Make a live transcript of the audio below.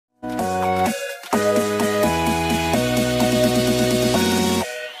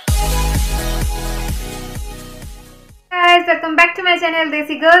Welcome back to my channel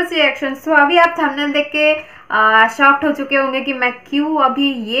देसी girls reaction. सो अभी आप थंबनेल देख के शॉक्ड हो चुके होंगे कि मैं क्यों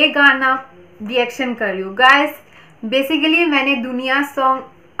अभी ये गाना रिएक्शन कर रही हूँ। गाइस बेसिकली मैंने दुनिया सॉन्ग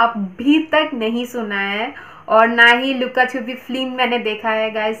अभी तक नहीं सुना है और ना ही लुका छुपी फिल्म मैंने देखा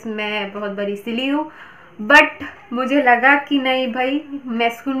है। गाइस मैं बहुत बड़ी सिली हूँ, बट मुझे लगा कि नहीं भाई मैं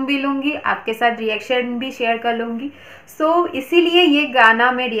सुन भी लूँगी, आपके साथ रिएक्शन भी शेयर कर लूँगी। सो इसीलिए ये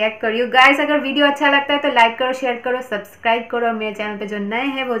गाना मैं रिएक्ट कर रही हूँ। गाइस अगर वीडियो अच्छा लगता है तो लाइक करो, शेयर करो, सब्सक्राइब करो और मेरे चैनल पे जो नए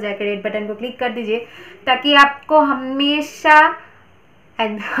हैं वो जाकर रेड बटन को क्लिक कर दीजिए ताकि आपको हमेशा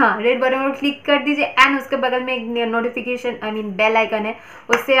रेड बटन को क्लिक कर दीजिए एंड उसके बगल में एक नोटिफिकेशन बेल आइकन है,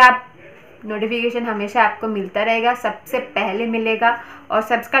 उससे आप नोटिफिकेशन हमेशा आपको मिलता रहेगा, सबसे पहले मिलेगा। और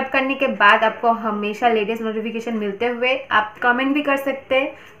सब्सक्राइब करने के बाद आपको हमेशा लेटेस्ट नोटिफिकेशन मिलते हुए आप कमेंट भी कर सकते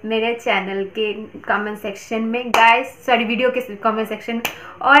हैं मेरे चैनल के कमेंट सेक्शन में गाइस, सॉरी वीडियो के कमेंट सेक्शन में।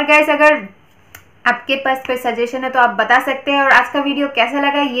 और गाइस अगर आपके पास कोई सजेशन है तो आप बता सकते हैं और आज का वीडियो कैसा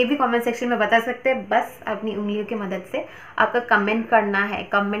लगा ये भी कमेंट सेक्शन में बता सकते हैं। बस अपनी उंगलियों की मदद से आपका कमेंट करना है,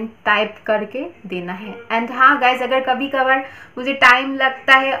 कमेंट टाइप करके देना है। एंड हाँ गाइस अगर कभी कभार मुझे टाइम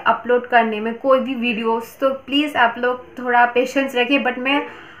लगता है अपलोड करने में कोई भी वीडियोस तो प्लीज़ आप लोग थोड़ा पेशेंस रखिए, बट मैं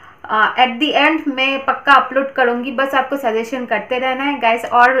एट द एंड मैं पक्का अपलोड करूँगी। बस आपको सजेशन करते रहना है गाइस।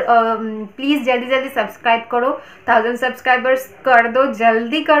 और प्लीज़ जल्दी जल्दी सब्सक्राइब करो, 1000 सब्सक्राइबर्स कर दो,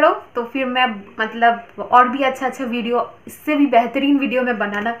 जल्दी करो तो फिर मैं मतलब और भी अच्छा वीडियो, इससे भी बेहतरीन वीडियो मैं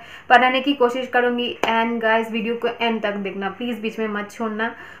बनाने की कोशिश करूँगी। एंड गाइस वीडियो को एंड तक देखना प्लीज़, बीच में मत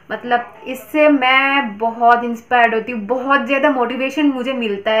छोड़ना, मतलब इससे मैं बहुत इंस्पायर्ड होती हूँ, बहुत ज़्यादा मोटिवेशन मुझे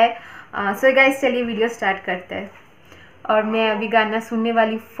मिलता है। सो गाइस चलिए वीडियो स्टार्ट करते हैं और मैं अभी गाना सुनने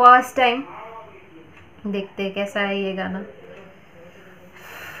वाली फर्स्ट टाइम, देखते हैं कैसा है ये गाना।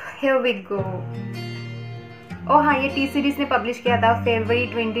 Here we go। ओ हाँ ये टी सीरीज ने पब्लिश किया था फरवरी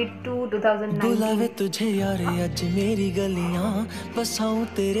 22, 2019। बुलावे तुझे यार आज मेरी गलियां, बसाऊं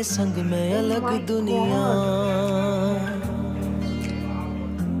तेरे संग में अलग दुनिया।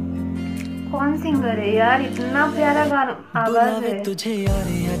 कौन सिंगर है यार, इतना प्यारा गाना आवाज है। तुझे यार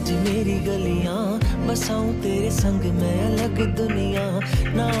आज मेरी गलियां, बसाऊं तेरे संग में अलग दुनिया।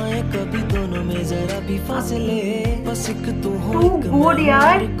 ना आए कभी दोनों में जरा भी फासले, बस एक तू हो एक मैं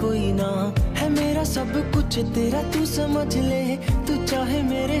यार, कोई ना है मेरा सब कुछ तेरा तू समझ ले। तू चाहे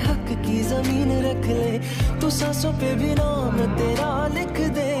मेरे हक की जमीन रख ले, तू सांसों पे भी नाम तेरा लिख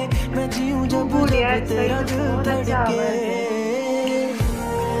दे। मैं जीऊं जब तेरा दिल धड़के।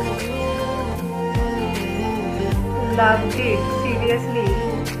 Loved it, seriously।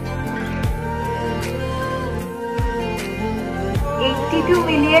 82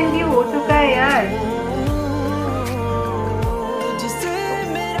 million view हो चुका है यार,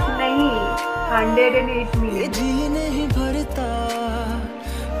 नहीं 108 मिलियन। जी नहीं भरता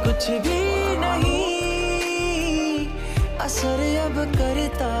कुछ भी नहीं, असर अब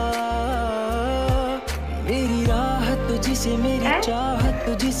करता मेरी राह तुझसे, मेरी चाहत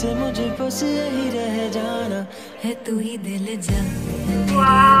तुझसे, मुझे बस यही रह जाना है, तू ही दिल जा।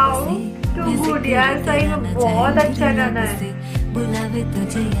 वाओ टू गुड यार, सही में बहुत अच्छा गाना है। बुलावे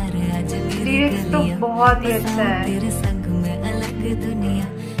तुझे यार आज लिरिक्स तो बहुत ही अच्छा है। तेरे संग में अलग दुनिया,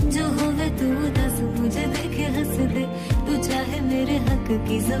 जो होवे तू दस मुझे देखे हंस दे। तू चाहे मेरे हक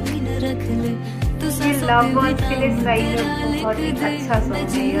की जमीन रख ले, ये लव वर्ड्स के लिए सही में बहुत ही अच्छा सॉन्ग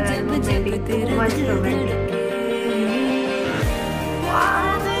है यार, romantic, much romantic.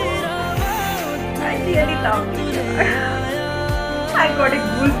 I really love it। I got a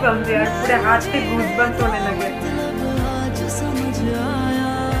goosebumps यार, पूरे हाथ पे goosebumps होने लगे।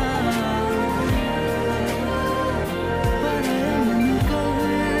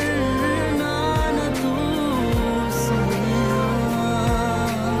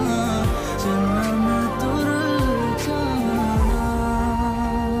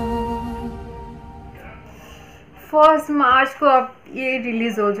 फर्स्ट मार्च को अब ये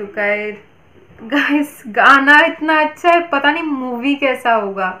रिलीज हो चुका है गाइस। गाना इतना अच्छा है, पता नहीं मूवी कैसा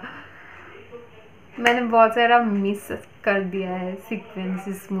होगा। मैंने बहुत सारा मिस कर दिया है सीक्वेंस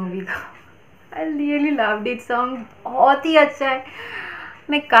इस मूवी का। I really loved it, song बहुत ही अच्छा है।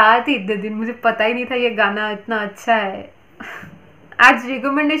 मैं कहा थी इतने दिन, मुझे पता ही नहीं था ये गाना इतना अच्छा है। आज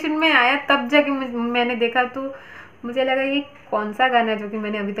रिकमेंडेशन में आया तब जाके मैंने देखा तो मुझे लगा ये कौन सा गाना है जो कि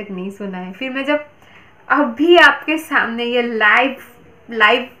मैंने अभी तक नहीं सुना है। फिर मैं जब अभी आपके सामने ये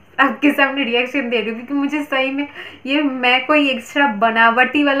लाइव आपके सामने रिएक्शन दे रही हूँ, क्योंकि मुझे सही में ये मैं कोई एक्स्ट्रा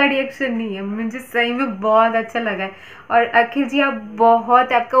बनावटी वाला रिएक्शन नहीं है, मुझे सही में बहुत अच्छा लगा है। और अखिल जी आप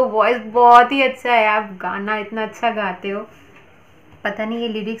बहुत, आपका वॉइस बहुत ही अच्छा है, आप गाना इतना अच्छा गाते हो। पता नहीं ये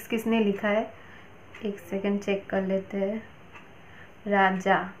लिरिक्स किसने लिखा है, एक सेकंड चेक कर लेते हैं।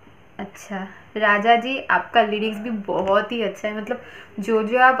 राजा अच्छा, राजा जी आपका लिरिक्स भी बहुत ही अच्छा है। मतलब जो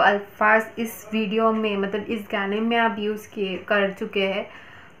जो आप अल्फाज इस वीडियो में, मतलब इस गाने में आप यूज़ किए कर चुके हैं,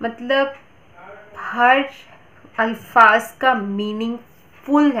 मतलब हर अल्फाज का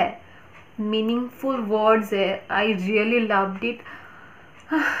मीनिंगफुल है, मीनिंगफुल वर्ड्स है। I really loved it.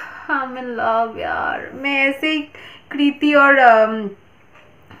 I am in love यार। मैं ऐसे ही कृति और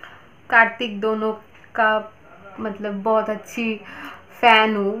कार्तिक दोनों का मतलब बहुत अच्छी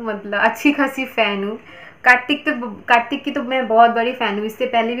फ़ैन हूँ, मतलब अच्छी खासी फ़ैन हूँ। कार्तिक की तो मैं बहुत बड़ी फ़ैन हूँ। इससे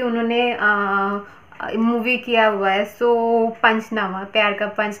पहले भी उन्होंने मूवी किया हुआ है, सो पंचनामा, प्यार का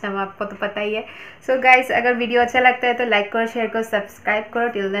पंचनामा, आपको तो पता ही है। सो गाइस, अगर वीडियो अच्छा लगता है तो लाइक करो, शेयर करो, सब्सक्राइब करो।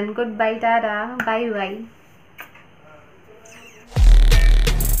 Till then good bye, Tata, bye bye.